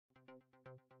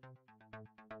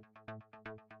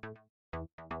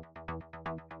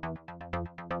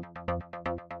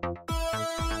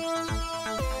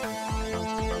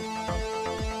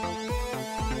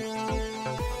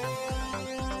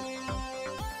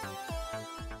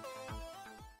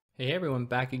Hey everyone,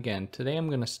 back again. Today I'm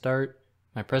going to start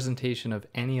my presentation of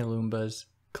Annie Ilunba's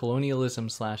Colonialism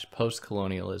 /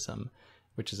 Post-Colonialism,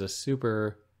 which is a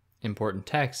super important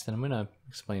text, and I'm going to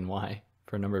explain why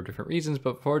for a number of different reasons.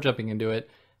 But before jumping into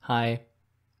it, hi,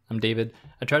 I'm David.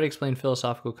 I try to explain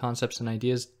philosophical concepts and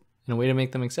ideas in a way to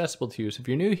make them accessible to you. So if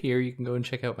you're new here, you can go and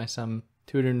check out my some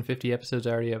 250 episodes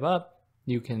I already have up.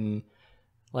 You can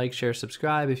like, share,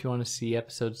 subscribe if you want to see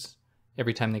episodes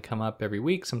every time they come up every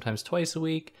week, sometimes twice a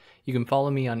week. You can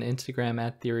follow me on Instagram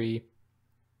at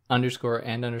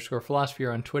theory_and_philosophy,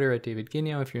 or on Twitter at David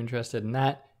Guigno if you're interested in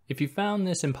that. If you found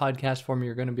this in podcast form,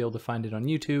 you're going to be able to find it on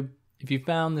YouTube. If you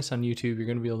found this on YouTube, you're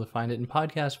going to be able to find it in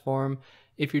podcast form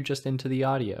if you're just into the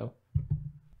audio.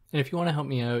 And if you want to help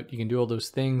me out, you can do all those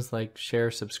things like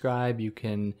share, subscribe. You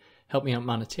can help me out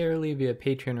monetarily via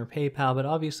Patreon or PayPal, but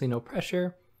obviously no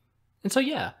pressure. And so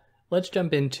yeah, let's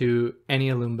jump into Annie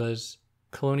Ilunba's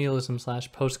Colonialism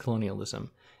 /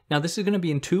 Post-Colonialism. Now, this is going to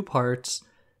be in two parts.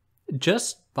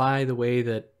 Just by the way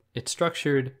that it's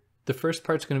structured, the first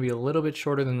part's going to be a little bit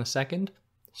shorter than the second.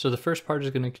 So the first part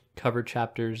is going to cover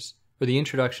chapters, or the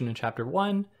introduction in chapter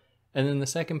 1, and then the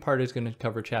second part is going to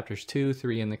cover chapters 2,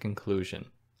 3, and the conclusion.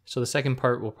 So the second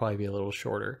part will probably be a little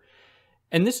shorter.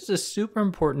 And this is a super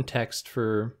important text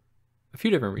for a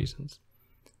few different reasons.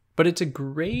 But it's a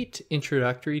great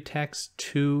introductory text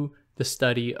to the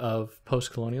study of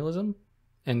post-colonialism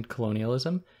and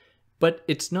colonialism. But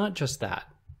it's not just that.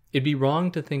 It'd be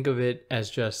wrong to think of it as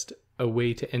just a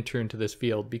way to enter into this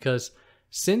field, because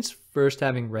since first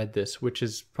having read this, which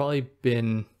has probably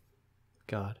been,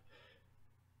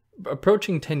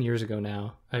 approaching 10 years ago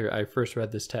now, I first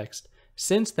read this text.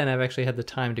 Since then, I've actually had the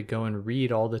time to go and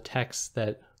read all the texts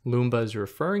that Ilunba is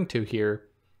referring to here.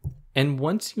 And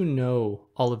once you know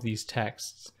all of these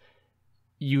texts,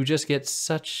 you just get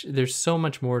there's so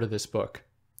much more to this book.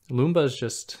 Ilunba is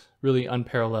just really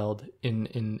unparalleled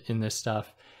in this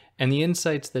stuff. And the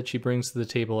insights that she brings to the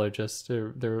table are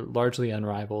they're largely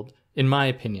unrivaled, in my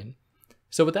opinion.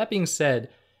 So with that being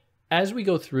said, as we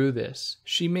go through this,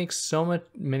 she makes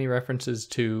many references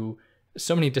to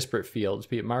so many disparate fields,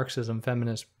 be it Marxism,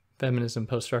 feminism,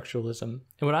 post-structuralism. And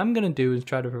what I'm going to do is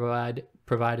try to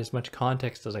provide as much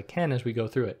context as I can as we go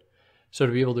through it. So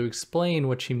to be able to explain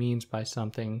what she means by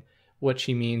something, what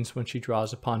she means when she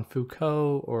draws upon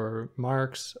Foucault or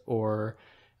Marx or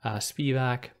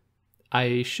Spivak,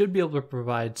 I should be able to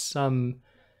provide some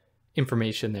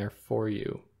information there for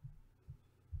you.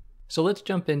 So let's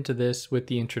jump into this with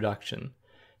the introduction.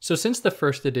 So since the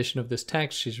first edition of this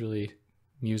text, she's really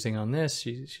musing on this,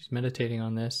 she's meditating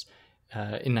on this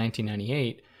in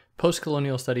 1998,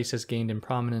 post-colonial studies has gained in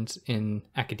prominence in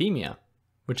academia,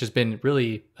 which has been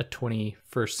really a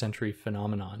 21st century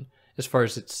phenomenon as far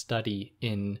as its study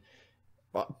in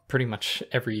pretty much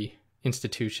every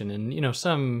institution. And,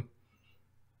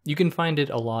 you can find it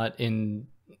a lot in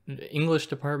English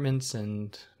departments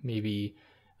and maybe,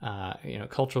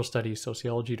 cultural studies,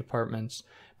 sociology departments,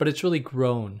 but it's really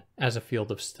grown as a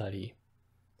field of study.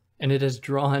 And it has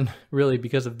drawn, really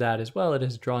because of that as well, it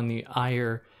has drawn the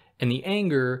ire and the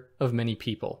anger of many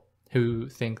people who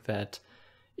think that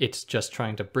it's just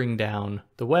trying to bring down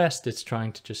the West, it's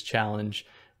trying to just challenge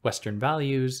Western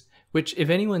values, which if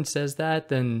anyone says that,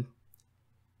 then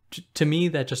to me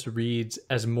that just reads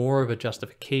as more of a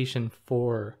justification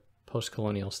for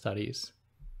post-colonial studies.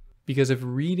 Because if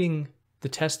reading the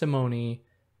testimony,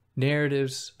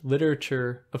 narratives,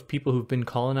 literature of people who've been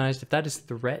colonized, if that is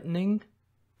threatening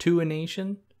to a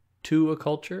nation, to a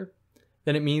culture,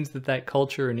 then it means that that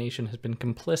culture or nation has been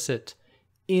complicit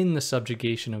in the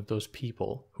subjugation of those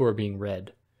people who are being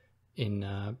read in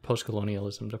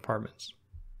post-colonialism departments,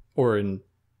 or in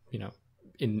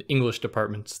English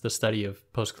departments, the study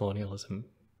of post-colonialism,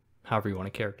 however you want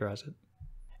to characterize it.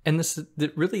 And this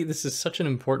is such an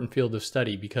important field of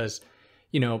study because,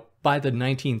 by the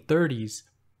 1930s,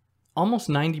 almost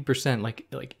 90%,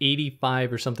 like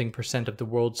 85 or something percent of the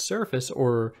world's surface,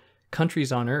 or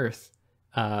countries on Earth,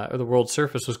 or the world's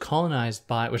surface was colonized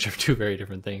by, which are two very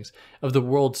different things, of the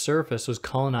world's surface was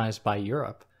colonized by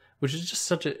Europe, which is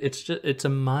just it's a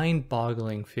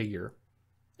mind-boggling figure,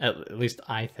 at least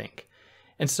I think.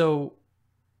 And so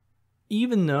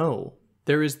even though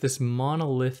there has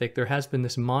been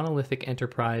this monolithic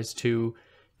enterprise to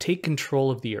take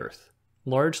control of the Earth,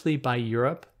 largely by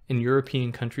Europe and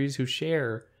European countries who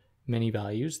share many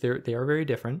values, they are very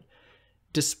different.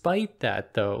 Despite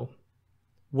that, though,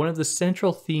 one of the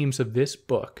central themes of this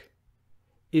book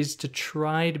is to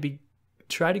try to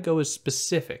go as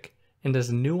specific and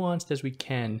as nuanced as we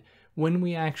can when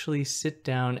we actually sit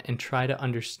down and try to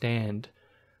understand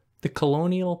the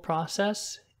colonial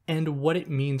process and what it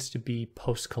means to be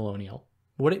post-colonial,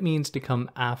 what it means to come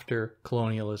after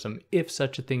colonialism, if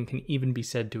such a thing can even be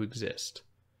said to exist,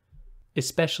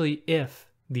 especially if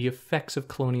the effects of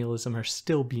colonialism are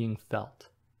still being felt.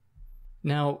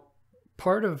 Now,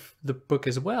 part of the book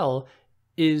as well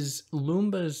is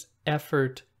Lumba's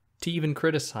effort to even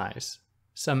criticize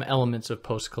some elements of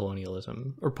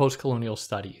post-colonialism or post-colonial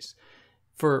studies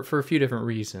for a few different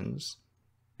reasons.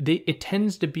 It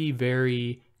tends to be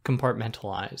very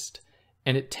compartmentalized,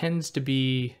 and it tends to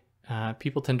be,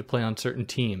 people tend to play on certain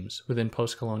teams within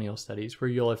post-colonial studies, where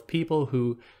you'll have people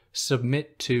who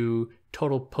submit to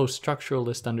total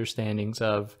post-structuralist understandings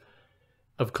of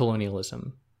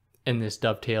colonialism. And this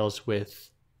dovetails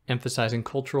with emphasizing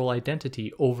cultural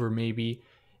identity over maybe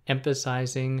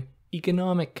emphasizing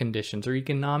economic conditions or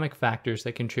economic factors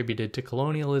that contributed to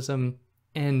colonialism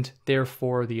and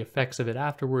therefore the effects of it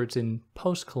afterwards in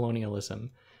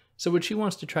post-colonialism. So what she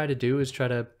wants to try to do is try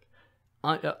to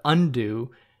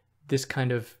undo this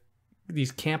kind of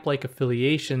these camp-like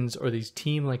affiliations or these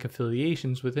team-like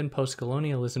affiliations within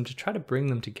post-colonialism, to try to bring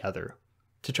them together,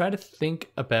 to try to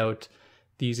think about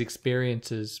these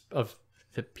experiences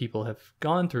that people have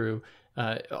gone through,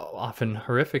 often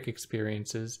horrific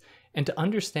experiences, and to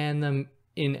understand them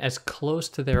in as close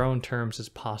to their own terms as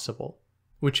possible,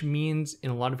 which means in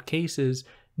a lot of cases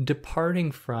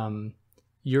departing from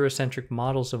Eurocentric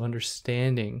models of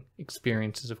understanding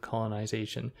experiences of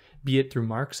colonization, be it through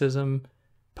Marxism,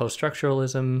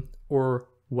 post-structuralism, or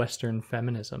Western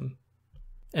feminism.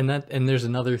 And there's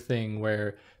another thing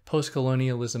where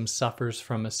post-colonialism suffers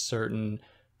from a certain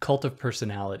cult of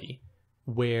personality,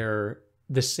 where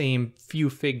the same few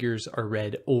figures are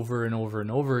read over and over and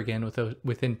over again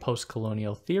within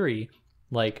post-colonial theory,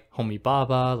 like Homi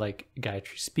Bhabha, like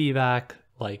Gayatri Spivak,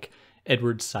 like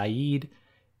Edward Said,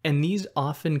 and these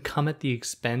often come at the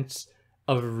expense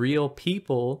of real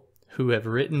people who have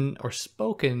written or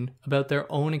spoken about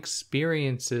their own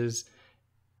experiences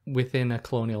within a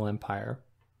colonial empire,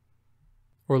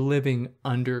 or living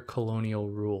under colonial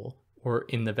rule, or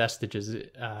in the vestiges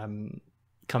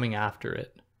coming after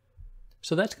it.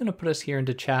 So that's going to put us here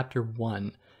into chapter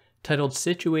 1, titled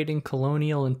Situating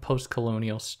Colonial and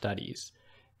Post-Colonial Studies.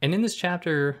 And in this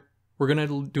chapter, we're going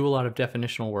to do a lot of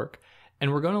definitional work,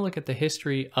 and we're going to look at the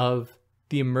history of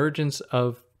the emergence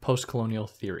of post-colonial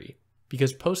theory,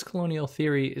 because post-colonial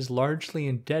theory is largely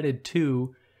indebted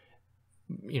to,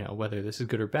 whether this is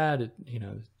good or bad,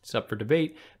 it's up for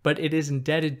debate, but it is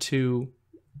indebted to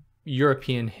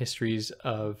European histories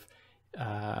of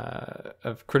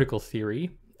critical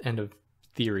theory and of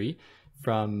theory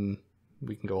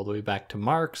we can go all the way back to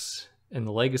Marx and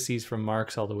the legacies from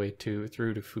Marx all the way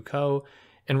through to Foucault.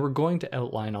 And we're going to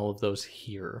outline all of those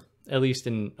here, at least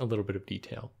in a little bit of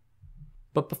detail.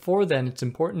 But before then, it's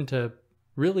important to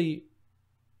really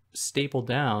staple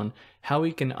down how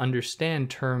we can understand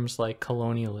terms like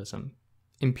colonialism,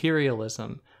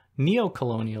 imperialism,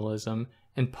 neocolonialism,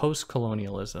 and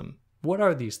post-colonialism. What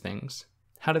are these things?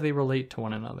 How do they relate to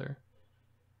one another?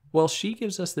 Well, she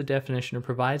gives us the definition, or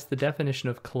provides the definition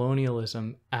of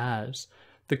colonialism as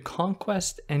the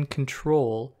conquest and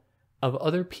control of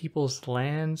other people's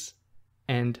lands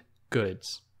and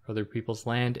goods. Other people's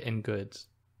land and goods.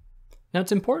 Now,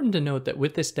 it's important to note that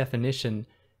with this definition,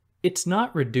 it's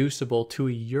not reducible to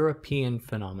a European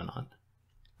phenomenon.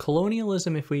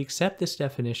 Colonialism, if we accept this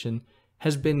definition,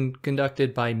 has been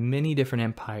conducted by many different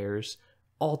empires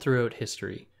all throughout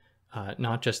history,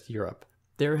 not just Europe.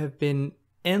 There have been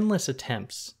endless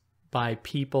attempts by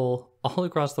people all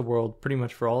across the world, pretty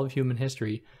much for all of human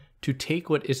history, to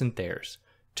take what isn't theirs,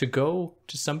 to go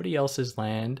to somebody else's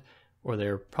land or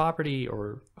their property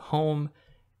or home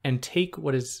and take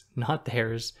what is not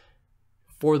theirs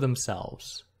for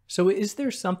themselves. So is there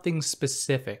something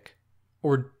specific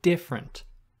or different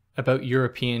about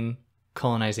European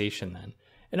colonization then?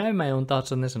 And I have my own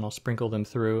thoughts on this, and I'll sprinkle them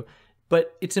through,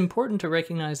 but it's important to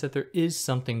recognize that there is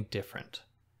something different.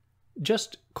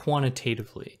 Just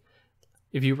quantitatively,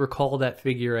 if you recall that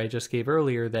figure I just gave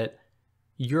earlier, that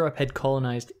Europe had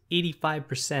colonized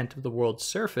 85% of the world's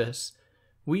surface,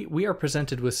 we are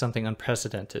presented with something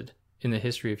unprecedented in the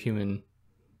history of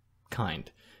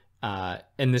humankind.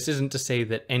 And this isn't to say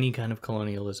that any kind of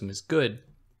colonialism is good.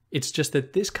 It's just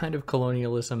that this kind of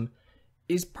colonialism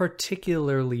is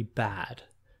particularly bad.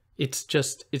 It's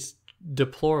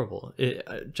deplorable.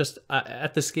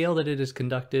 At the scale that it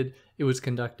was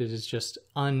conducted is just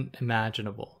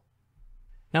unimaginable.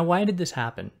 Now, why did this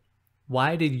happen?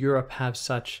 Why did Europe have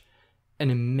such an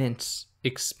immense,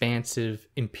 expansive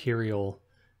imperial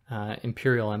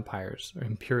empires,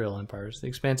 the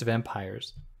expansive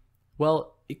empires?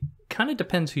 Well, it kind of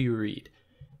depends who you read.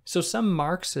 So some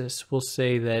Marxists will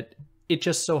say that It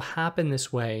just so happened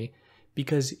this way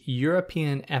because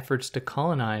European efforts to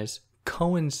colonize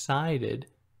coincided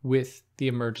with the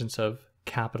emergence of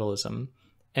capitalism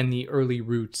and the early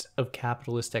roots of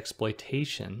capitalist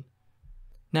exploitation.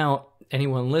 Now,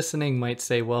 anyone listening might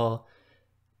say, well,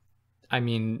 I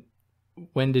mean,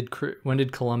 when did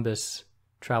Columbus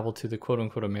travel to the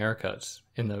quote-unquote Americas?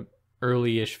 In the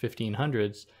early-ish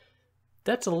 1500s.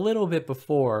 That's a little bit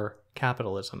before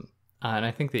capitalism, and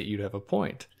I think that you'd have a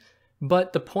point.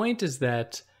 But the point is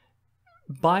that,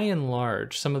 by and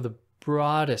large, some of the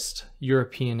broadest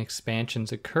European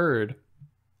expansions occurred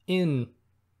in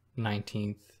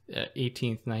 18th,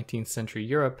 19th century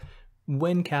Europe,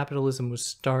 when capitalism was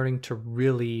starting to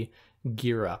really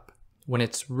gear up, when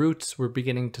its roots were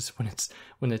beginning to,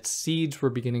 when its seeds were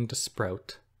beginning to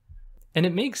sprout. And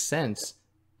it makes sense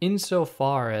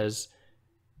insofar as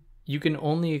you can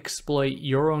only exploit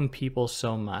your own people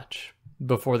so much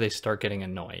before they start getting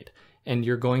annoyed. And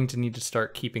you're going to need to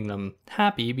start keeping them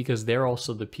happy because they're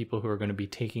also the people who are going to be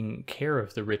taking care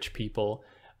of the rich people,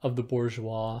 of the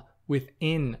bourgeois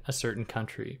within a certain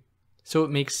country. So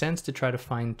it makes sense to try to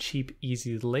find cheap,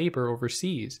 easy labor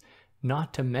overseas,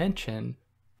 not to mention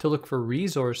to look for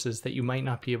resources that you might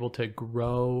not be able to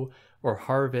grow or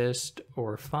harvest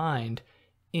or find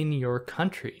in your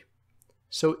country.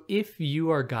 So if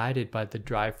you are guided by the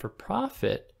drive for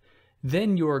profit,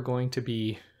 then you are going to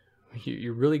be,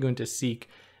 you're really going to seek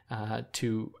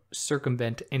to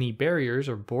circumvent any barriers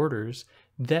or borders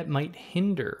that might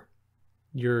hinder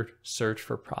your search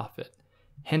for profit.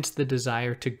 Hence the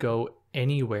desire to go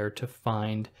anywhere to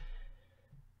find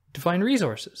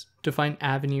resources, to find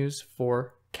avenues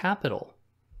for capital.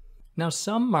 Now,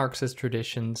 some Marxist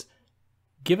traditions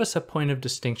give us a point of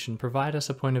distinction, provide us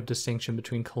a point of distinction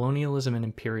between colonialism and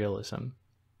imperialism.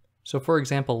 So, for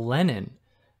example, Lenin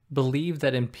believed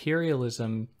that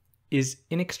imperialism is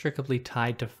inextricably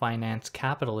tied to finance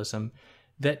capitalism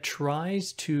that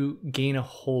tries to gain a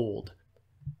hold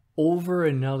over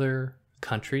another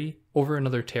country, over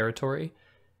another territory,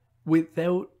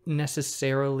 without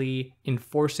necessarily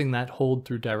enforcing that hold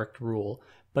through direct rule,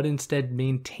 but instead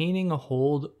maintaining a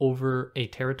hold over a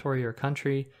territory or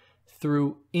country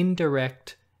through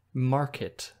indirect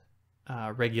market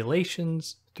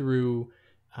regulations, through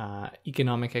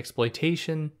economic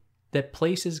exploitation that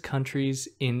places countries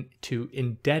into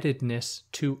indebtedness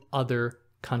to other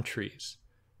countries.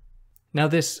 Now,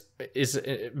 this is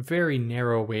a very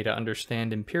narrow way to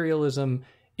understand imperialism.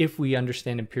 If we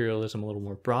understand imperialism a little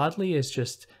more broadly as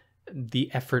just the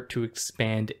effort to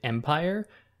expand empire,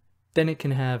 then it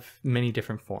can have many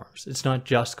different forms. It's not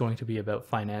just going to be about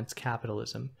finance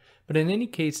capitalism. But in any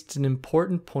case, it's an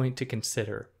important point to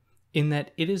consider in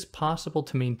that it is possible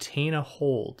to maintain a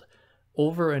hold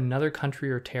over another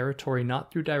country or territory not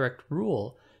through direct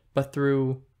rule, but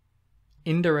through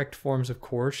indirect forms of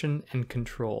coercion and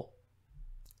control.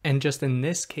 And just in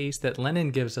this case that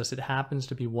Lenin gives us, it happens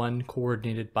to be one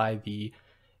coordinated by the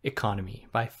economy,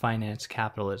 by finance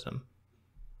capitalism.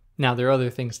 Now, there are other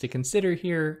things to consider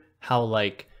here, how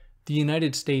like the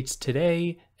United States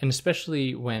today, and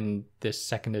especially when this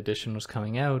second edition was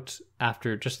coming out,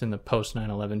 after just in the post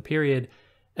 9/11 period,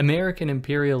 American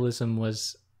imperialism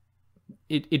was,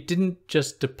 it didn't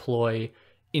just deploy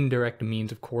indirect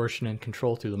means of coercion and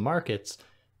control through the markets.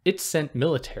 It sent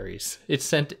militaries, it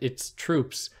sent its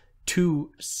troops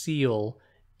to seal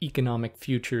economic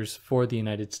futures for the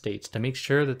United States, to make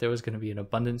sure that there was going to be an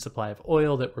abundant supply of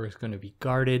oil that was going to be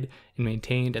guarded and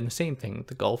maintained, and the same thing,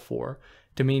 the Gulf War,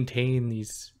 to maintain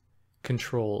these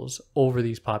controls over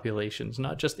these populations,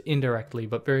 not just indirectly,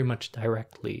 but very much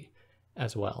directly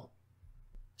as well.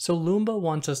 So Lumba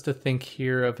wants us to think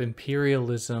here of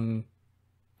imperialism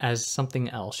as something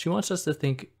else. She wants us to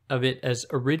think of it as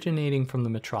originating from the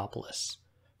metropolis,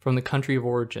 from the country of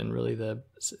origin, really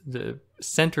the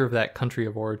center of that country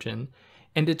of origin,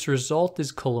 and its result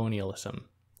is colonialism.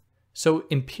 So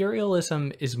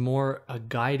imperialism is more a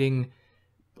guiding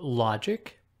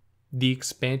logic, the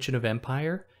expansion of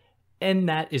empire, and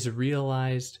that is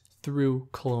realized through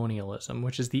colonialism,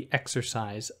 which is the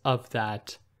exercise of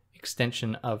that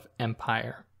extension of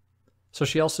empire. So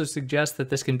she also suggests that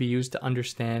this can be used to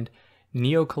understand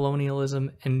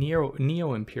neo-colonialism and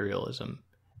neo-imperialism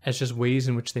as just ways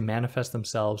in which they manifest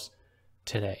themselves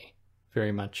today,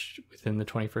 very much within the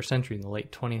 21st century, in the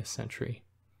late 20th century.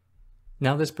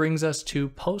 Now this brings us to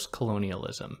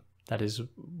post-colonialism. That is,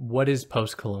 what is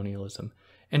post-colonialism?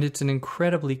 And it's an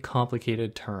incredibly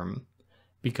complicated term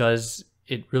because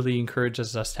it really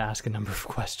encourages us to ask a number of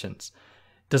questions.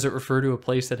 Does it refer to a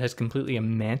place that has completely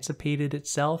emancipated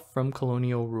itself from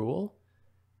colonial rule?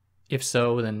 If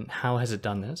so, then how has it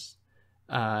done this?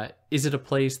 Is it a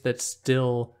place that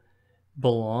still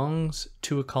belongs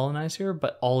to a colonizer,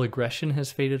 but all aggression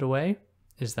has faded away?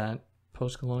 Is that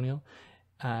post-colonial?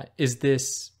 Is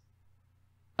this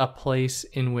a place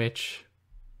in which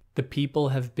the people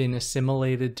have been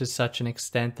assimilated to such an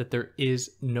extent that there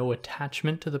is no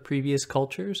attachment to the previous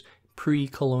cultures,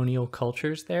 pre-colonial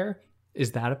cultures there?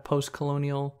 Is that a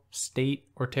post-colonial state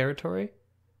or territory?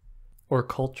 Or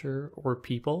culture or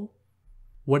people?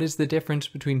 What is the difference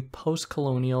between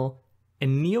post-colonial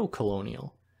and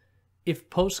neo-colonial? If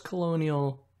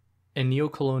post-colonial and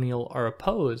neo-colonial are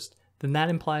opposed, then that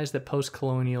implies that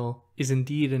post-colonial is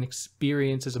indeed an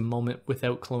experience as a moment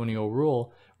without colonial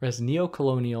rule, whereas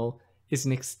neo-colonial is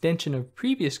an extension of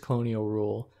previous colonial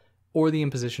rule or the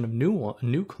imposition of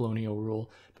new colonial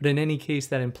rule. But in any case,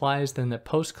 that implies then that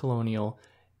post-colonial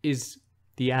is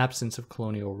the absence of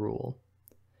colonial rule.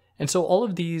 And so all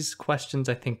of these questions,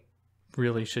 I think,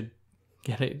 really should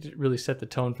really set the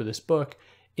tone for this book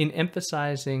in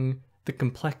emphasizing the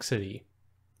complexity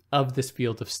of this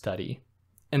field of study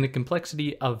and the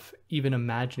complexity of even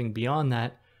imagining beyond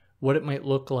that what it might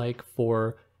look like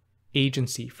for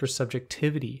agency, for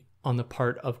subjectivity on the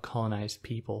part of colonized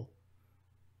people.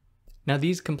 Now,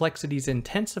 these complexities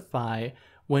intensify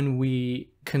when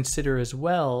we consider as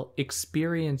well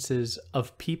experiences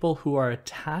of people who are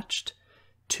attached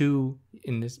to,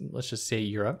 in this, let's just say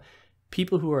Europe,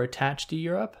 people who are attached to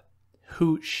Europe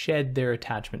who shed their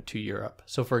attachment to Europe.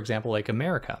 So for example, like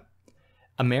America.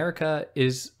 America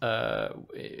is,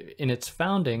 in its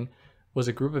founding, was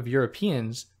a group of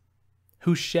Europeans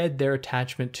who shed their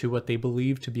attachment to what they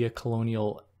believed to be a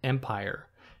colonial empire,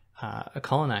 a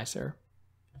colonizer.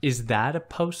 Is that a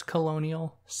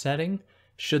post-colonial setting?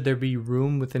 Should there be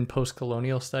room within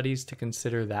post-colonial studies to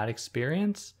consider that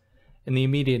experience? And the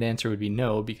immediate answer would be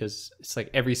no, because it's like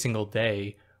every single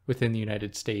day within the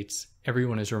United States,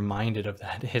 everyone is reminded of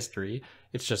that history.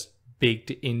 It's just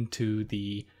baked into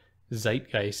the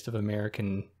zeitgeist of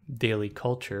American daily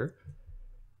culture.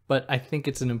 But I think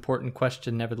it's an important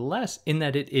question nevertheless, in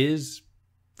that it is,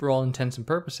 for all intents and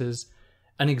purposes,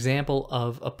 an example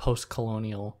of a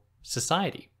post-colonial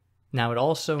society. Now, it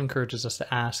also encourages us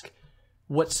to ask,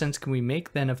 what sense can we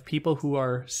make then of people who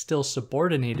are still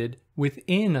subordinated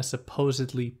within a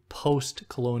supposedly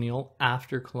post-colonial,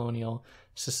 after-colonial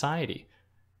society?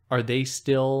 Are they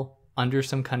still under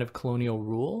some kind of colonial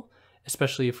rule?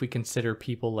 Especially if we consider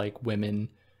people like women,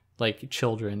 like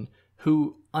children,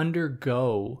 who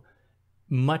undergo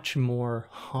much more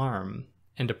harm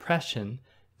and oppression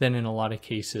than in a lot of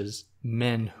cases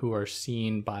men who are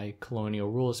seen by colonial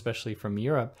rule, especially from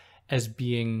Europe, as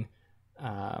being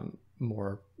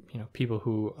more, people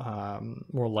who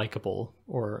more likable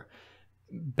or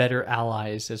better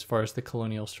allies as far as the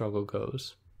colonial struggle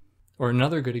goes. Or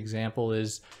another good example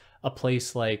is a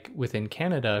place like within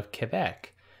Canada,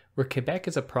 Quebec, where Quebec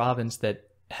is a province that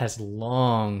has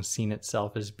long seen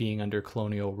itself as being under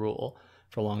colonial rule,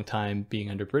 for a long time being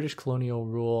under British colonial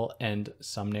rule, and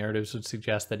some narratives would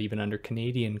suggest that even under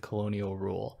Canadian colonial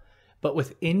rule. But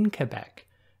within Quebec,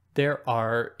 there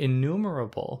are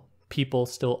innumerable people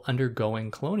still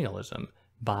undergoing colonialism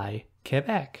by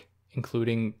Quebec,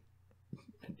 including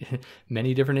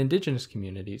many different indigenous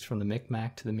communities, from the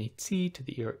Mi'kmaq to the Métis to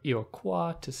the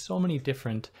Iroquois to so many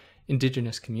different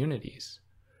indigenous communities.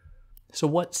 So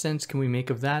what sense can we make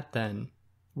of that then,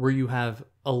 where you have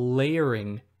a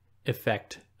layering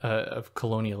effect of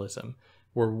colonialism,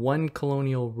 where one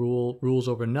colonial rule rules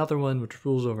over another one, which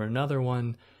rules over another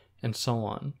one, and so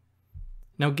on?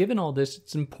 Now, given all this,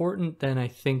 it's important then, I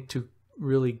think, to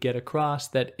really get across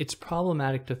that it's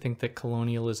problematic to think that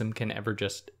colonialism can ever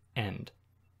just end.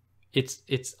 It's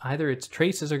either its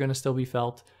traces are going to still be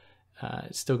felt,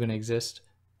 it's still going to exist,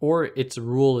 or its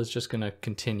rule is just going to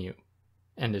continue,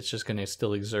 and it's just going to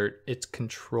still exert its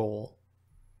control.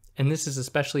 And this is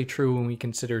especially true when we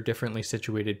consider differently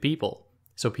situated people.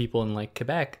 So people in like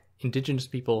Quebec, indigenous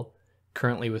people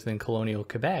currently within colonial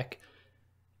Quebec,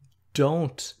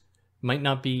 might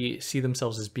not see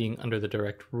themselves as being under the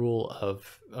direct rule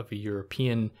of a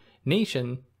European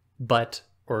nation,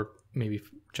 or maybe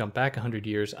jump back 100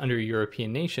 years, under a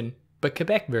European nation, but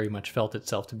Quebec very much felt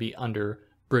itself to be under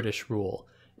British rule.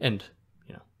 And,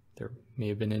 there may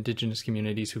have been indigenous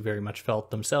communities who very much felt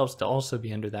themselves to also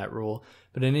be under that rule.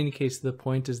 But in any case, the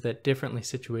point is that differently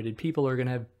situated people are going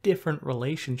to have different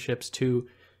relationships to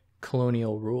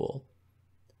colonial rule.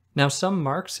 Now, some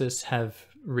Marxists have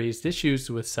raised issues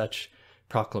with such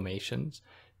proclamations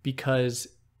because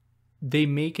they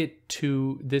make it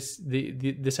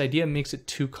this idea makes it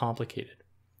too complicated.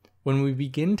 When we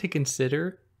begin to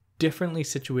consider differently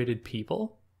situated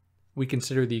people, we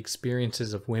consider the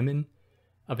experiences of women,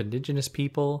 of indigenous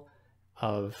people,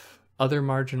 of other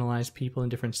marginalized people in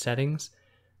different settings,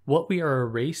 what we are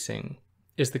erasing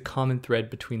is the common thread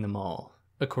between them all,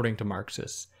 according to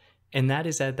Marxists. And that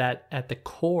is at the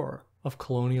core of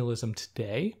colonialism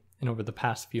today, and over the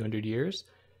past few hundred years,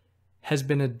 has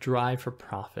been a drive for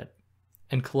profit.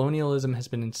 And colonialism has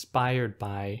been inspired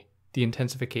by the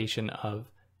intensification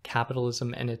of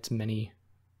capitalism and its many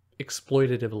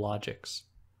exploitative logics.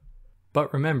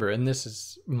 But remember, and this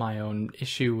is my own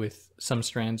issue with some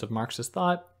strands of Marxist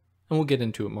thought, and we'll get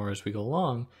into it more as we go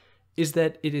along, is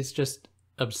that it is just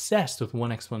obsessed with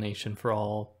one explanation for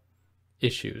all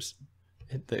issues.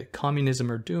 The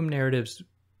communism or doom narratives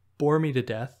bore me to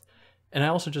death, and I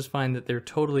also just find that they're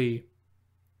totally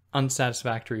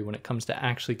unsatisfactory when it comes to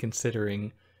actually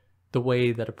considering the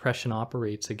way that oppression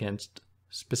operates against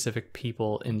specific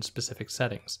people in specific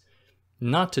settings.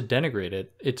 Not to denigrate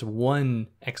it, it's one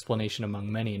explanation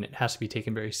among many, and it has to be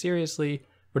taken very seriously,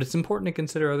 but it's important to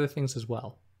consider other things as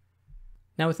well.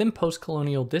 Now, within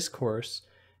post-colonial discourse,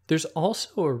 there's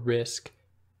also a risk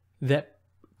that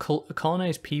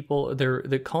colonized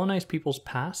people's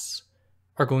pasts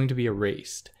are going to be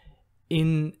erased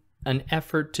in an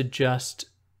effort to just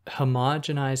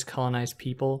homogenize colonized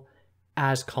people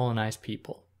as colonized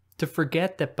people. To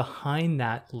forget that behind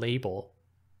that label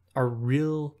are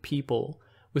real people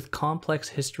with complex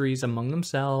histories among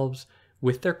themselves,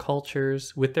 with their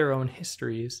cultures, with their own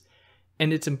histories,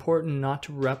 and it's important not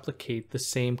to replicate the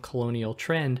same colonial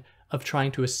trend of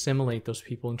trying to assimilate those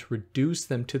people and to reduce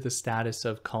them to the status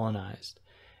of colonized.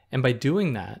 And by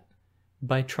doing that,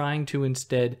 by trying to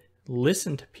instead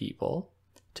listen to people,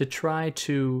 to try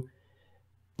to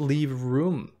leave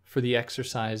room for the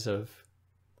exercise of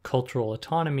cultural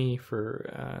autonomy,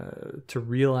 to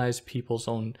realize people's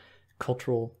own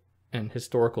cultural and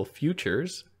historical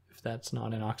futures, if that's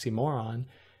not an oxymoron,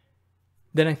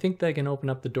 then I think that can open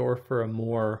up the door for a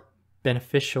more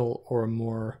beneficial or a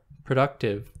more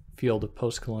productive field of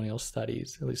post-colonial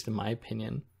studies, at least in my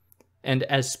opinion. And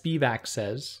as Spivak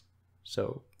says,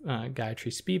 so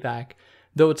Gayatri Spivak,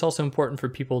 though it's also important for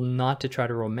people not to try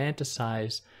to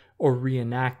romanticize or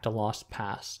reenact a lost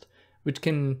past, which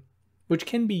can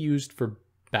be used for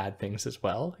bad things as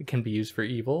well. It can be used for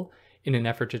evil in an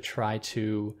effort to try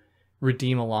to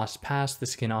redeem a lost past.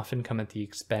 This can often come at the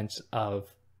expense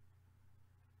of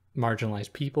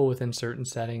marginalized people within certain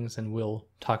settings, and we'll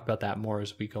talk about that more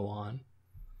as we go on.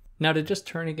 Now, to just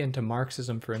turn again to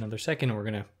Marxism for another second,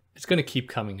 it's going to keep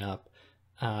coming up.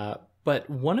 But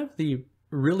one of the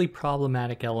really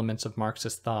problematic elements of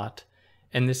Marxist thought,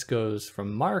 and this goes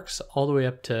from Marx all the way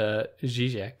up to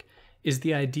Zizek, is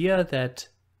the idea that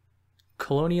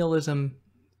colonialism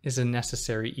is a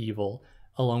necessary evil,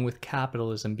 along with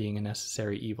capitalism being a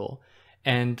necessary evil.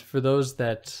 And for those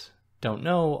that don't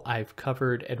know, I've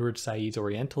covered Edward Said's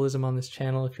Orientalism on this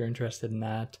channel, if you're interested in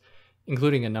that,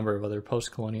 including a number of other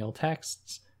post-colonial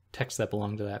texts that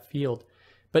belong to that field.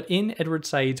 But in Edward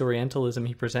Said's Orientalism,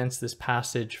 he presents this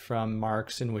passage from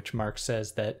Marx in which Marx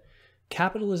says that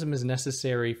capitalism is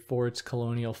necessary for its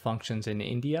colonial functions in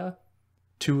India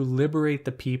to liberate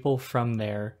the people from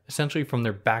essentially from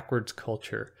their backwards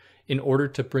culture in order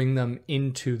to bring them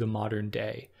into the modern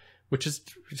day, which is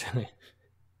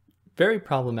very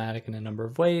problematic in a number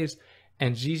of ways.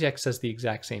 And Zizek says the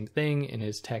exact same thing in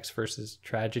his text Versus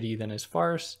Tragedy Then As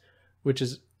Farce, which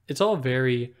is, it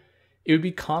would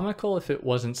be comical if it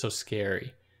wasn't so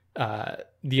scary.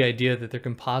 The idea that there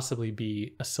can possibly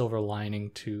be a silver lining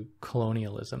to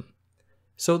colonialism.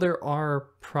 So there are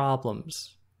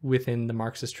problems within the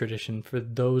Marxist tradition for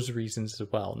those reasons as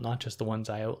well, not just the ones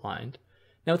I outlined.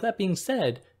 Now, with that being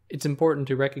said, it's important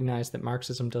to recognize that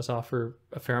Marxism does offer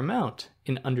a fair amount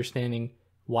in understanding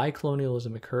why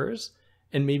colonialism occurs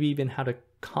and maybe even how to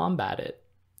combat it.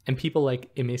 And people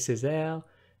like Aimé Césaire,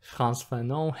 Frantz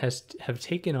Fanon have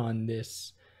taken on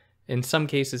this, in some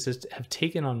cases have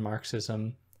taken on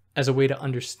Marxism as a way to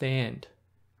understand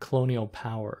colonial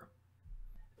power.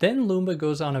 Then Lumba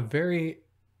goes on a very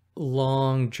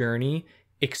long journey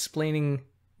explaining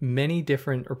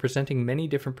presenting many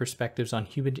different perspectives on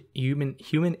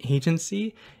human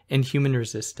agency and human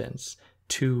resistance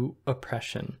to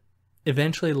oppression,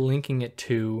 eventually linking it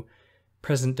to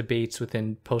present debates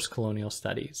within post-colonial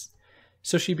studies.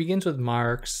 So she begins with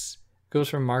Marx, goes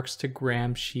from Marx to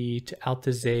Gramsci to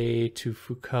Althusser to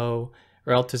Foucault,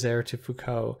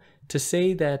 to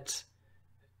say that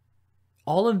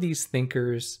all of these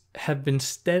thinkers have been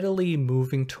steadily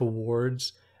moving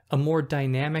towards a more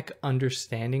dynamic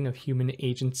understanding of human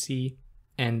agency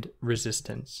and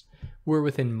resistance, where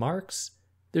within Marx,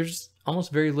 there's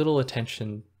almost very little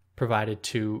attention provided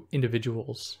to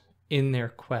individuals in their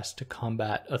quest to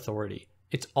combat authority.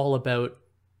 It's all about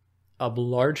a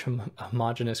large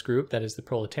homogenous group, that is the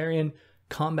proletarian,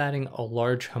 combating a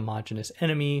large homogenous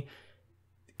enemy,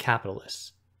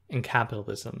 capitalists and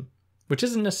capitalism, which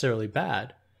isn't necessarily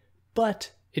bad,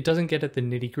 but it doesn't get at the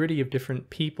nitty-gritty of different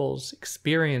people's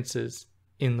experiences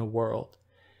in the world.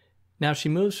 Now she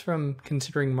moves from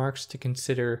considering Marx to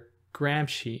consider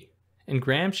Gramsci, and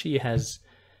Gramsci has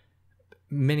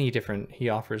many different, he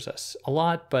offers us a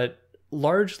lot, but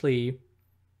largely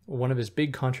one of his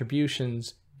big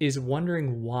contributions is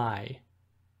wondering why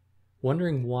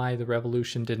the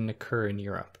revolution didn't occur in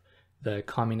Europe, the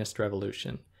communist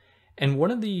revolution. And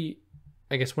one of the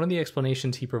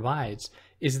explanations he provides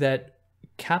is that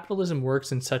capitalism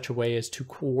works in such a way as to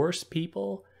coerce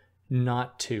people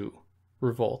not to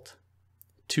revolt,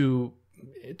 through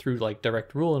like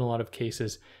direct rule in a lot of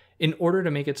cases, in order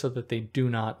to make it so that they do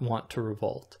not want to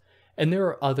revolt. And there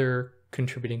are other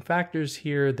contributing factors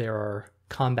here. There are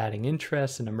combating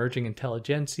interests and emerging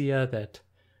intelligentsia that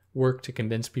work to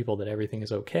convince people that everything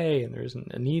is okay and there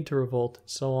isn't a need to revolt, and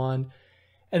so on.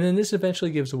 And then this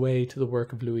eventually gives way to the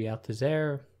work of Louis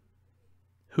Althusser,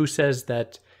 who says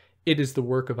that it is the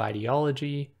work of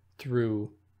ideology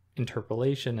through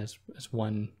interpolation as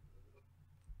one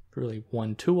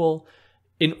tool,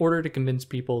 in order to convince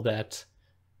people that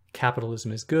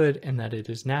capitalism is good and that it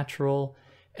is natural.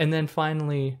 And then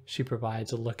finally, she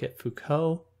provides a look at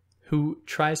Foucault, who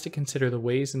tries to consider the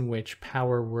ways in which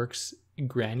power works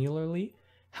granularly,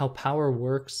 how power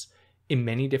works in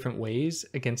many different ways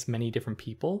against many different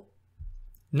people.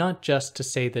 Not just to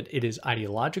say that it is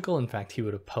ideological. In fact, he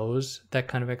would oppose that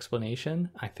kind of explanation,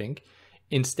 I think.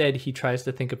 Instead, he tries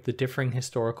to think of the differing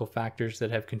historical factors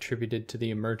that have contributed to the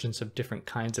emergence of different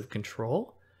kinds of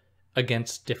control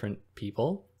against different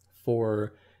people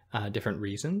for different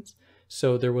reasons.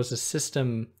 So there was a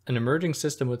system, an emerging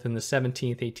system within the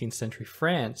 17th, 18th century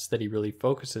France that he really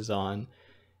focuses on,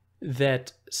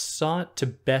 that sought to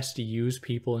best use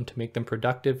people and to make them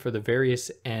productive for the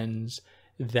various ends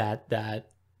that that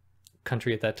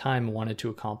country at that time wanted to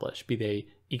accomplish, be they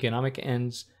economic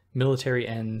ends, military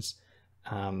ends,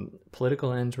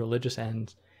 political ends, religious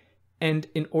ends. And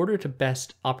in order to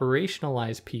best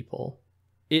operationalize people,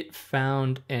 it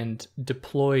found and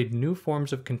deployed new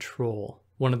forms of control,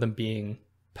 one of them being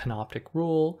panoptic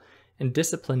rule and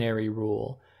disciplinary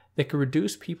rule, that could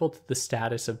reduce people to the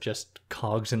status of just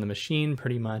cogs in the machine,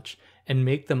 pretty much, and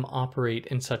make them operate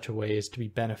in such a way as to be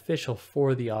beneficial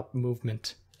for the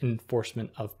movement and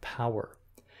enforcement of power.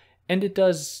 And it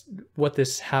does, what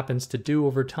this happens to do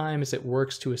over time is it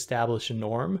works to establish a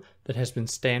norm that has been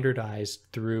standardized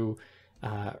through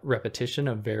repetition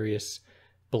of various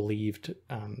believed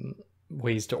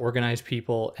ways to organize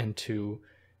people and to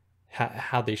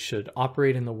how they should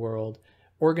operate in the world,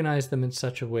 organize them in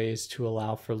such a way as to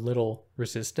allow for little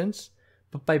resistance.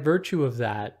 But by virtue of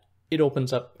that, it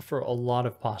opens up for a lot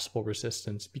of possible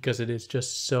resistance, because it is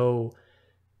just so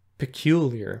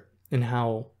peculiar in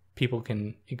how people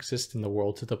can exist in the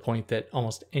world, to the point that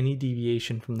almost any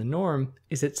deviation from the norm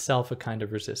is itself a kind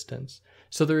of resistance.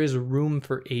 So there is room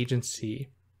for agency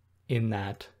in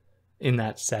that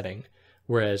setting.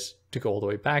 Whereas, to go all the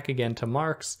way back again to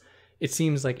Marx, it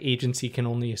seems like agency can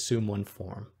only assume one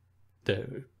form: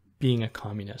 being a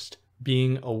communist,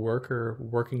 being a worker,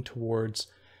 working towards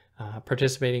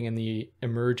participating in the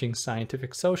emerging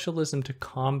scientific socialism to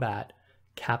combat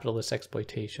capitalist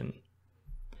exploitation.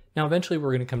 Now, eventually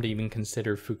we're going to come to even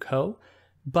consider Foucault,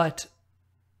 but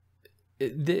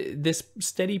this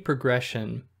steady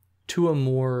progression to a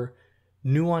more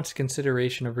nuanced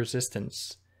consideration of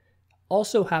resistance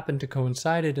also happened to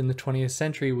coincide in the 20th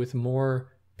century with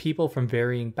more people from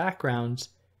varying backgrounds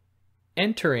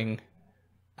entering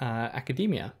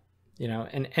academia,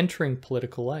 and entering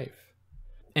political life,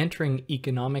 entering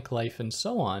economic life, and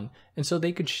so on. And so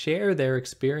they could share their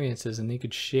experiences, and they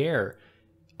could share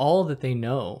all that they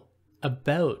know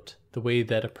about the way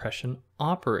that oppression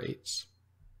operates.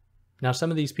 Now, some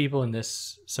of these people in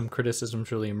this, some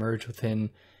criticisms really emerge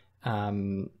within,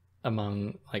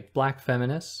 among like Black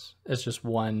feminists as just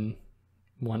one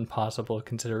possible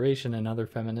consideration, and other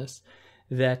feminists,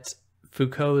 that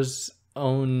Foucault's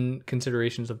own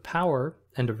considerations of power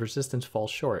and of resistance fall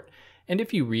short. And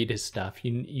if you read his stuff,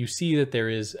 you see that there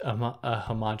is a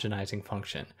homogenizing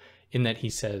function, in that he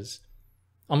says,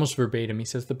 almost verbatim, he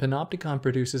says, the panopticon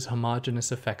produces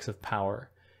homogeneous effects of power.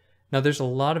 Now, there's a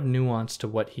lot of nuance to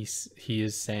what he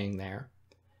is saying there.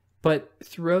 But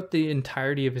throughout the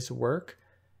entirety of his work,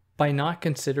 by not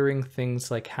considering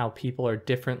things like how people are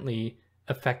differently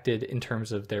affected in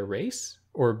terms of their race,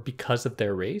 or because of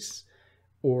their race,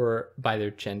 or by their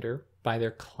gender, by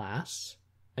their class,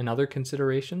 and other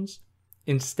considerations,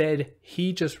 Instead,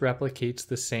 he just replicates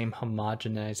the same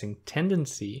homogenizing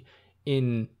tendency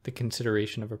in the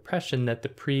consideration of oppression that the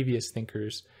previous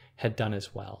thinkers had done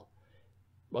as well,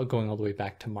 going all the way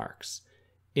back to Marx,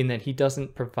 in that he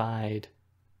doesn't provide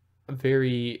a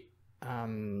very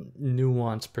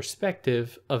nuanced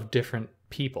perspective of different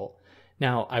people.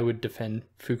 Now, I would defend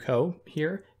Foucault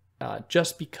here,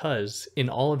 just because in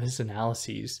all of his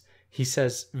analyses, he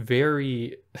says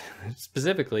very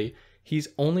specifically, he's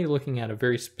only looking at a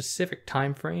very specific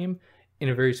time frame in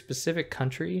a very specific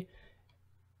country,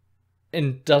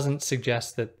 and doesn't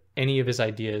suggest that any of his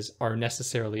ideas are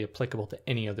necessarily applicable to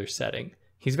any other setting.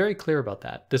 He's very clear about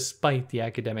that, despite the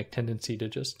academic tendency to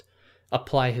just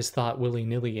apply his thought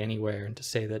willy-nilly anywhere and to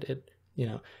say that it,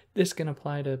 this can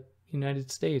apply to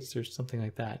United States or something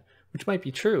like that, which might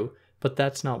be true, but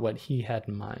that's not what he had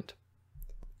in mind.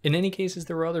 In any cases,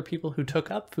 there were other people who took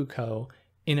up Foucault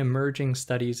in emerging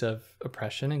studies of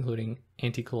oppression, including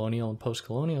anti-colonial and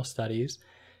post-colonial studies,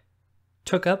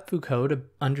 took up Foucault to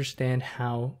understand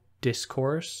how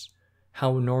discourse,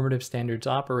 how normative standards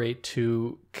operate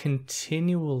to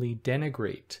continually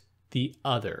denigrate the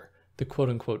other, the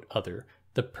quote-unquote other,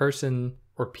 the person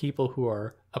or people who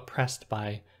are oppressed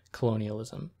by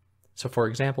colonialism. So, for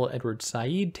example, Edward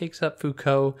Said takes up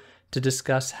Foucault to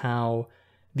discuss how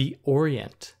the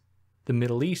Orient, the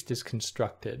Middle East, is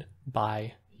constructed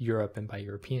by Europe and by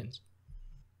Europeans.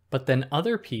 But then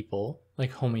other people,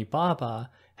 like Homi Bhabha,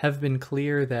 have been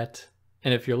clear that,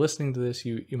 and if you're listening to this,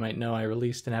 you might know I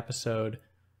released an episode,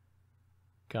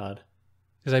 because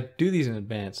I do these in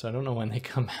advance, so I don't know when they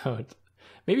come out.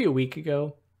 Maybe a week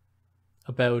ago,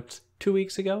 about 2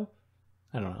 weeks ago,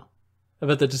 I don't know,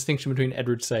 about the distinction between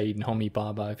Edward Said and Homi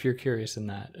Bhabha, if you're curious in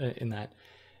that.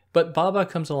 But Bhabha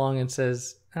comes along and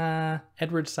says,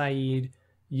 Edward Said,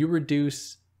 you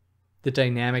reduce the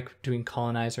dynamic between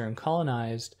colonizer and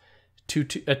colonized to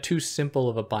too simple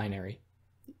of a binary.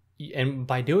 And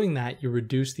by doing that, you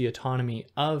reduce the autonomy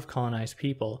of colonized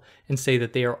people and say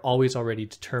that they are always already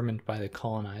determined by the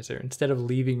colonizer, instead of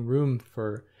leaving room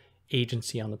for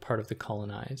agency on the part of the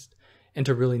colonized, and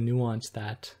to really nuance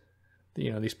that,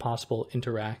 these possible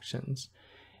interactions.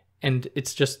 And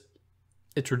it's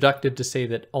reductive to say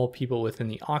that all people within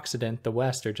the Occident, the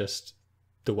West, are just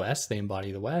the West, they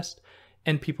embody the West,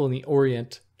 and people in the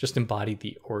Orient just embody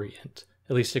the Orient,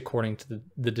 at least according to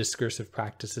the discursive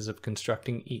practices of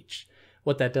constructing each.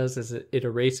 What that does is it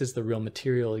erases the real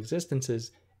material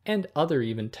existences and other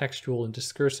even textual and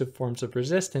discursive forms of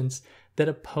resistance that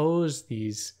oppose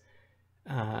these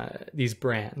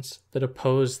brands, that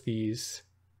oppose these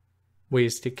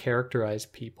ways to characterize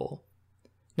people.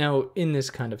 Now, in this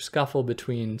kind of scuffle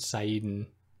between Said and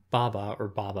Bhabha, or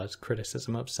Bhabha's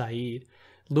criticism of Said,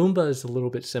 Lumba is a little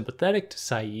bit sympathetic to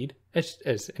Said,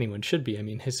 as anyone should be. I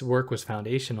mean, his work was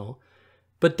foundational,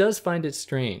 but does find it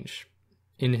strange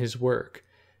in his work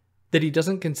that he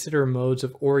doesn't consider modes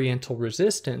of Oriental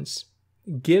resistance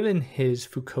given his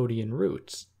Foucauldian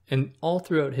roots. And all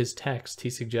throughout his text, he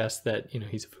suggests that,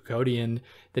 he's a Foucauldian,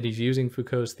 that he's using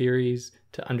Foucault's theories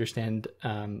to understand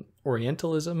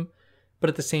Orientalism, but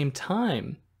at the same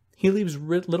time, he leaves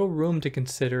little room to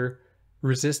consider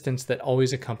resistance that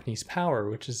always accompanies power,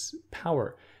 which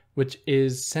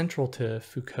is central to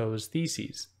Foucault's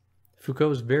theses.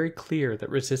 Foucault is very clear that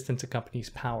resistance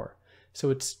accompanies power. So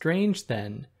it's strange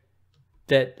then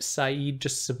that Said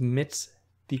just submits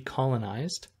the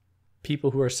colonized, people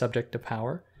who are subject to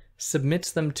power,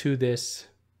 submits them to this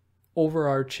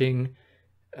overarching,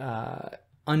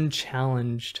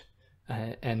 unchallenged,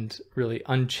 and really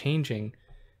unchanging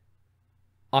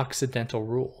Occidental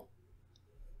rule,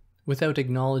 without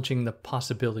acknowledging the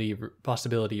possibility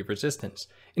of resistance.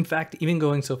 In fact, even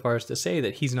going so far as to say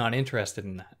that he's not interested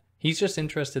in that. He's just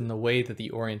interested in the way that the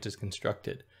Orient is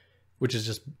constructed, which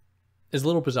is a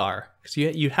little bizarre, because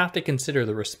you have to consider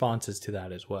the responses to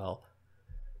that as well.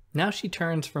 Now she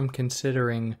turns from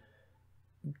considering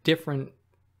different,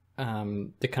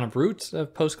 the kind of roots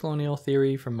of post-colonial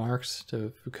theory from Marx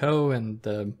to Foucault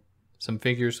and some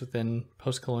figures within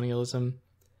post-colonialism,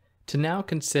 to now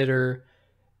consider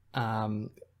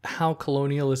how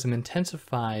colonialism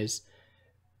intensifies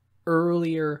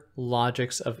earlier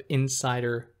logics of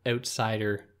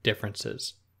insider-outsider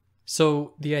differences.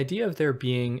 So the idea of there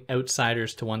being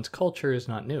outsiders to one's culture is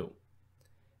not new.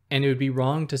 And it would be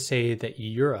wrong to say that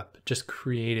Europe just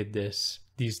created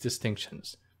these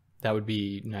distinctions. That would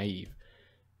be naive.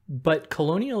 But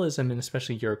colonialism, and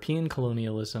especially European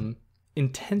colonialism,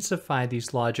 intensified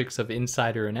these logics of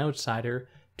insider and outsider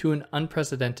to an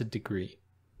unprecedented degree.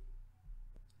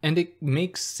 And it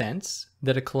makes sense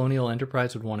that a colonial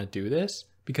enterprise would want to do this,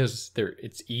 because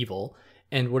it's evil,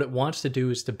 And what it wants to do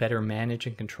is to better manage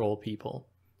and control people.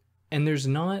 And there's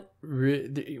not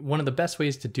one of the best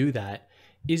ways to do that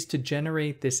is to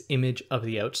generate this image of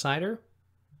the outsider,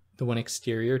 the one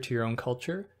exterior to your own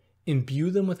culture, imbue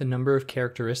them with a number of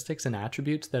characteristics and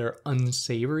attributes that are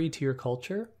unsavory to your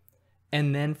culture.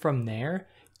 And then from there,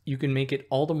 you can make it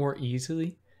all the more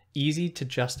easy to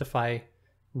justify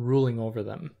ruling over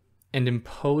them and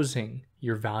imposing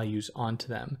your values onto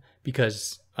them,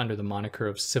 because under the moniker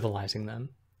of civilizing them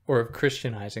or of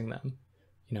Christianizing them,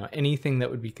 anything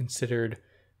that would be considered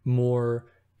more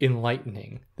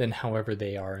enlightening than however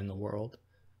they are in the world.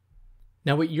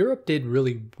 Now, what Europe did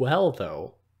really well,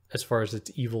 though, as far as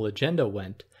its evil agenda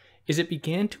went, is it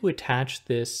began to attach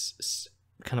this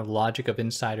kind of logic of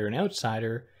insider and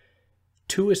outsider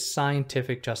to a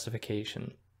scientific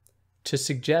justification, to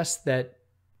suggest that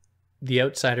the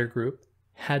outsider group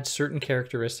had certain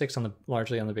characteristics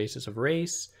largely on the basis of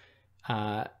race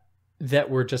that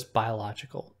were just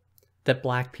biological. That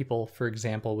Black people, for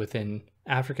example, within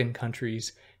African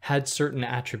countries had certain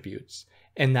attributes,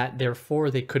 and that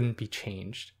therefore they couldn't be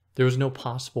changed. There was no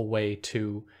possible way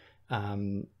to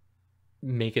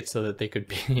make it so that they could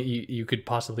be, you could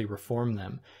possibly reform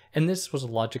them. And this was a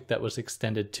logic that was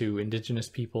extended to indigenous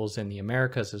peoples in the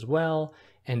Americas as well,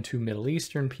 and to Middle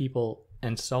Eastern people,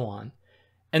 and so on.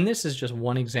 And this is just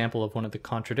one example of one of the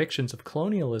contradictions of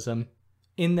colonialism,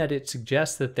 in that it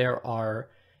suggests that there are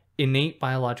innate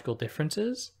biological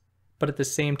differences, but at the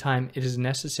same time, it is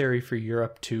necessary for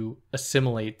Europe to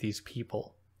assimilate these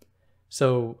people.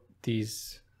 So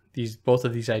both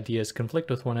of these ideas conflict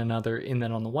with one another, in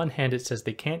that on the one hand, it says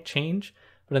they can't change,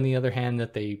 but on the other hand,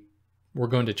 that we're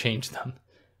going to change them,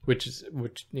 which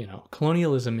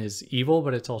colonialism is evil,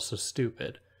 but it's also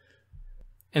stupid.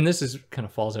 And this kind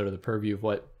of falls out of the purview of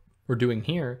what we're doing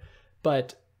here,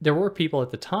 but there were people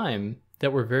at the time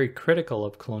that were very critical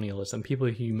of colonialism, people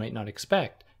who you might not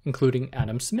expect, including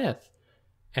Adam Smith.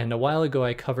 And a while ago,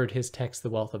 I covered his text, The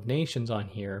Wealth of Nations, on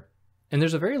here, and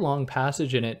there's a very long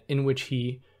passage in it in which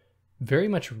he very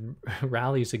much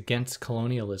rallies against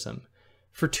colonialism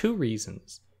for two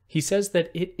reasons. He says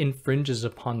that it infringes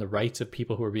upon the rights of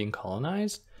people who are being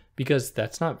colonized, because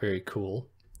that's not very cool.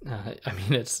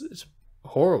 It's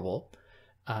horrible,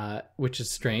 which is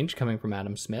strange coming from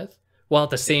Adam Smith. While at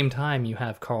the same time, you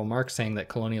have Karl Marx saying that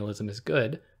colonialism is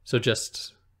good. So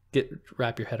just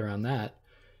wrap your head around that.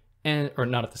 Or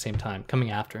not at the same time,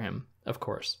 coming after him, of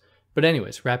course. But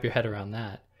anyways, wrap your head around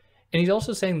that. And he's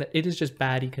also saying that it is just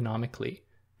bad economically,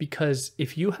 because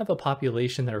if you have a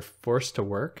population that are forced to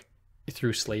work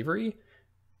through slavery,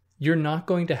 you're not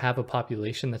going to have a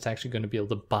population that's actually going to be able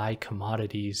to buy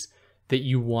commodities that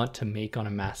you want to make on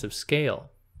a massive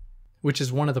scale, which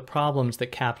is one of the problems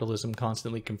that capitalism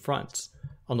constantly confronts.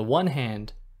 On the one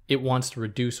hand, it wants to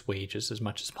reduce wages as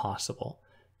much as possible,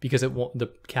 because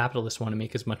the capitalists want to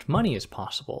make as much money as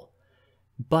possible.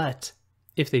 But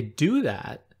if they do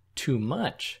that too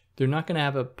much, they're not going to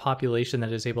have a population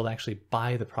that is able to actually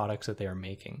buy the products that they are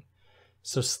making.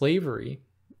 So slavery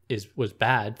was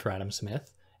bad for Adam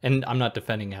Smith. And I'm not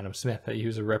defending Adam Smith. He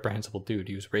was a reprehensible dude.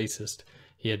 He was racist.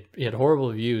 He had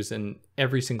horrible views in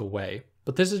every single way.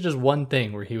 But this is just one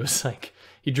thing where he was like,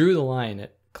 he drew the line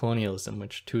at colonialism,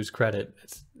 which to his credit,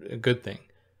 it's a good thing.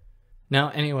 Now,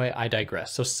 anyway, I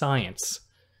digress. So science.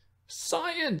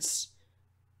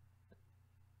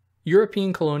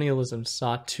 European colonialism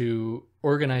sought to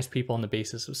organize people on the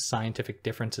basis of scientific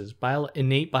differences,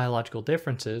 innate biological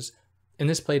differences, and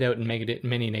this played out in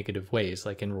many negative ways,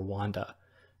 like in Rwanda,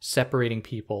 separating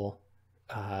people,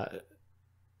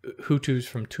 Hutus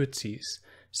from Tutsis,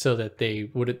 so that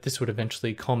this would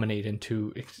eventually culminate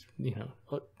into,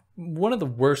 one of the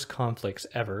worst conflicts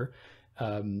ever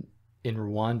in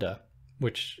Rwanda,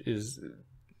 which is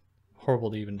horrible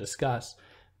to even discuss.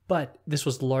 But this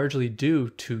was largely due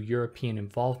to European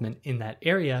involvement in that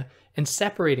area and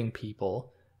separating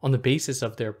people on the basis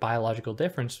of their biological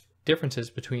differences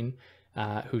between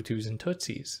Hutus and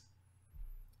Tutsis.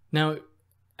 Now,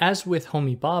 as with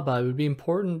Homi Bhabha, it would be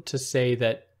important to say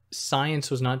that science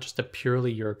was not just a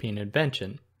purely European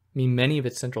invention. I mean, many of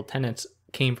its central tenets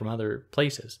came from other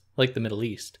places, like the Middle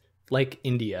East, like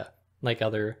India, like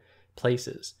other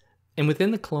places. And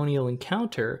within the colonial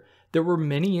encounter, there were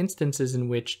many instances in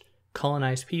which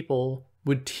colonized people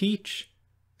would teach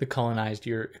the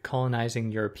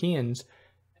colonizing Europeans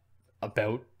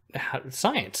about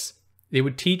science. They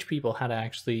would teach people how to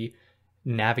actually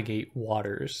navigate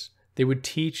waters. They would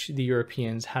teach the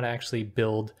Europeans how to actually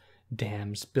build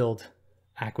dams, build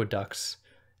aqueducts,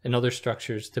 and other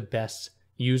structures to best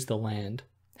use the land,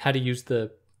 how to use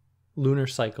the lunar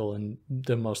cycle in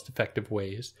the most effective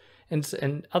ways,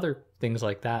 and other things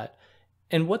like that.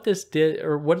 And what this did,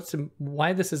 or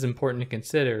why this is important to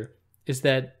consider, is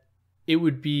that it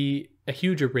would be a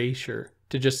huge erasure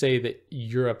to just say that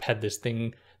Europe had this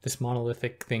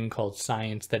monolithic thing called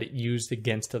science that it used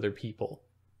against other people,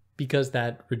 because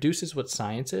that reduces what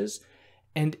science is,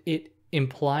 and it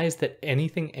implies that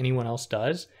anything anyone else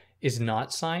does is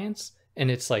not science, and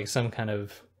it's like some kind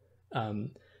of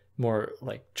more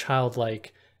like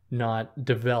childlike, not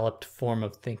developed form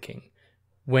of thinking,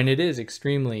 when it is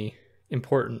extremely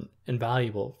important and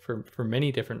valuable for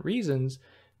many different reasons,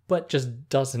 but just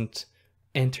isn't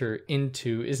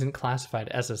classified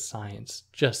as a science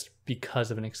just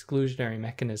because of an exclusionary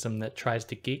mechanism that tries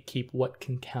to gatekeep what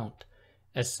can count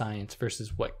as science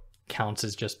versus what counts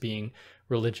as just being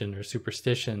religion or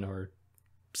superstition or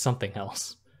something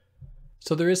else.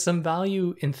 So there is some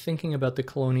value in thinking about the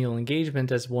colonial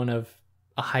engagement as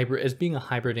as being a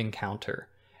hybrid encounter.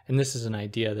 And this is an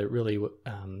idea that really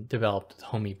developed with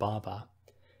Homi Bhabha.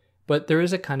 But there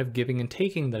is a kind of giving and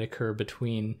taking that occur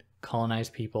between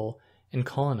colonized people and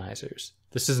colonizers.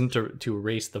 This isn't to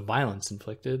erase the violence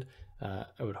inflicted. I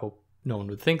would hope no one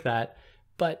would think that.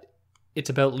 But it's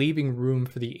about leaving room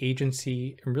for the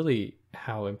agency, and really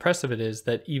how impressive it is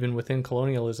that even within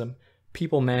colonialism,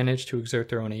 people manage to exert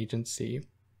their own agency.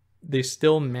 They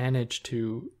still manage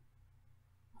to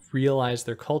realize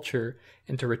their culture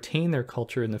and to retain their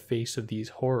culture in the face of these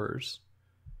horrors.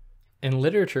 And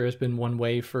literature has been one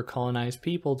way for colonized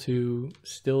people to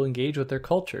still engage with their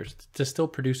cultures, to still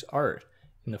produce art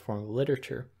in the form of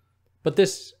literature. But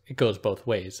it goes both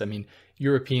ways. I mean,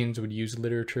 Europeans would use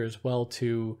literature as well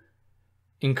to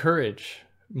encourage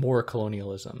more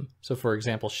colonialism. So for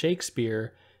example,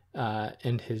 Shakespeare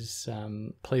and his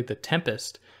play The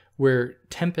Tempest, where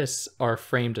tempests are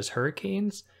framed as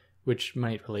hurricanes, which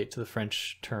might relate to the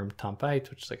French term tempête,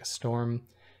 which is like a storm,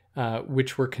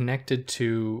 which were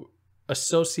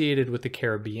associated with the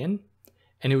Caribbean.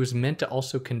 And it was meant to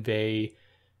also convey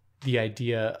the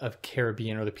idea of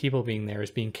Caribbean, or the people being there,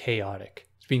 as being chaotic,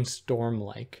 as being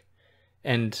storm-like.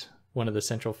 And one of the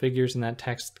central figures in that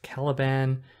text,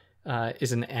 Caliban,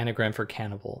 is an anagram for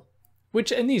cannibal.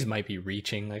 And these might be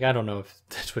reaching, like I don't know if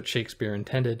that's what Shakespeare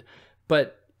intended,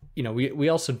 but we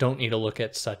also don't need to look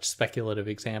at such speculative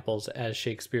examples as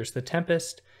Shakespeare's The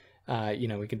Tempest.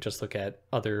 We could just look at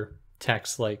other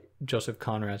texts like Joseph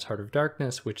Conrad's Heart of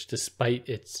Darkness, which despite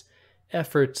its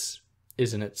efforts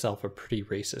is in itself a pretty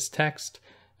racist text.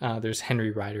 There's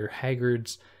Henry Rider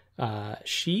Haggard's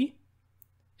She,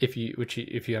 if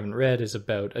you haven't read, is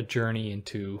about a journey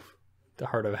into the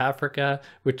heart of Africa,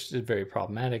 which is very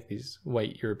problematic. These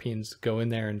white Europeans go in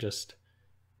there and just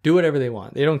do whatever they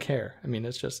want. They don't care. I mean,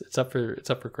 it's up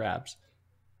for grabs.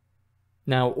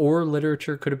 Now, or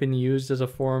literature could have been used as a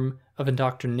form of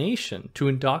indoctrination, to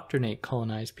indoctrinate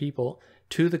colonized people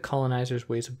to the colonizers'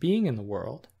 ways of being in the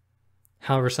world.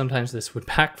 However, sometimes this would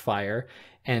backfire,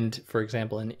 and for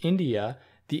example, in India,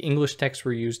 the English texts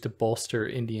were used to bolster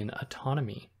Indian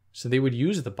autonomy. So they would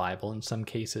use the Bible in some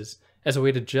cases as a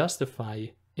way to justify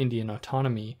Indian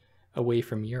autonomy away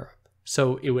from Europe.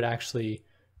 So it would actually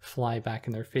fly back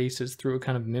in their faces through a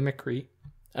kind of mimicry,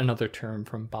 another term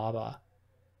from Bhabha.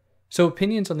 So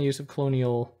opinions on the use of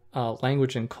colonial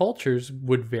language and cultures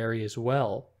would vary as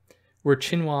well. Where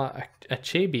Chinua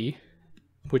Achebe,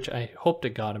 which I hope to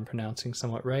God I'm pronouncing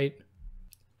somewhat right,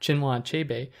 Chinua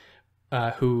Achebe,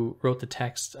 who wrote the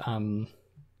text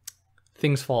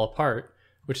Things Fall Apart,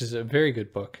 which is a very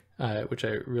good book, which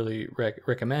I really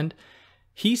recommend.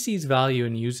 He sees value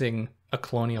in using a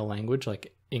colonial language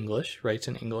like English, writes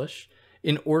in English,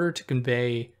 in order to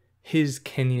convey his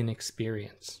Kenyan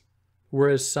experience.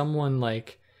 Whereas someone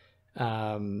like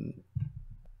Ngugi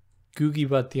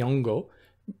wa Thiong'o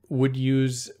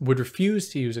would refuse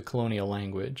to use a colonial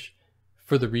language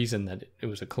for the reason that it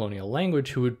was a colonial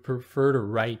language, who would prefer to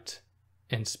write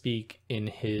and speak in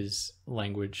his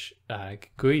language,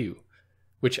 Kikuyu,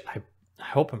 which I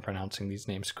hope I'm pronouncing these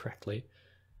names correctly.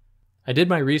 I did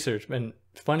my research, and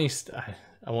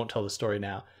I won't tell the story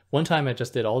now. One time I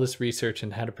just did all this research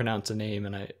and how to pronounce a name,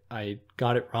 and I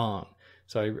got it wrong.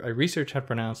 So I research how to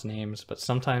pronounce names, but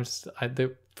sometimes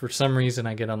for some reason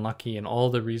I get unlucky, and all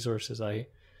the resources I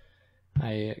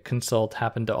consult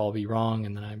happen to all be wrong,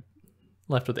 and then I'm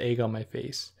left with egg on my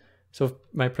face. So if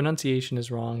my pronunciation is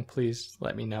wrong, please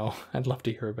let me know. I'd love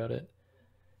to hear about it.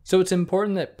 So it's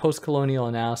important that post-colonial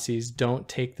analyses don't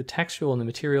take the textual and the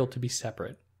material to be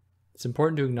separate. It's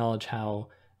important to acknowledge how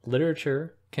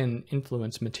literature can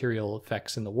influence material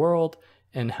effects in the world,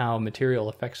 and how material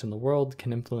effects in the world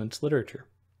can influence literature.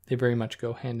 They very much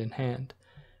go hand in hand.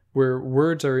 Where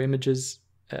words and images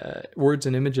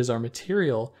are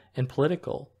material and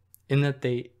political, in that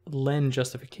they lend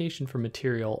justification for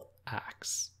material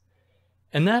acts.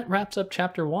 And that wraps up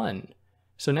chapter 1.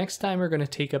 So next time we're going to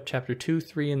take up chapter 2,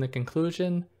 3 in the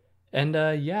conclusion. And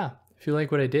yeah, if you like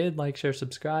what I did, like, share,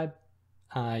 subscribe.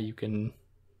 You can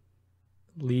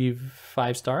leave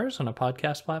 5 stars on a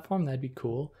podcast platform. That'd be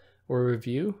cool. Or a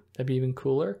review. That'd be even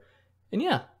cooler. And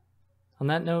yeah, on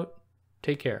that note,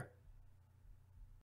 take care.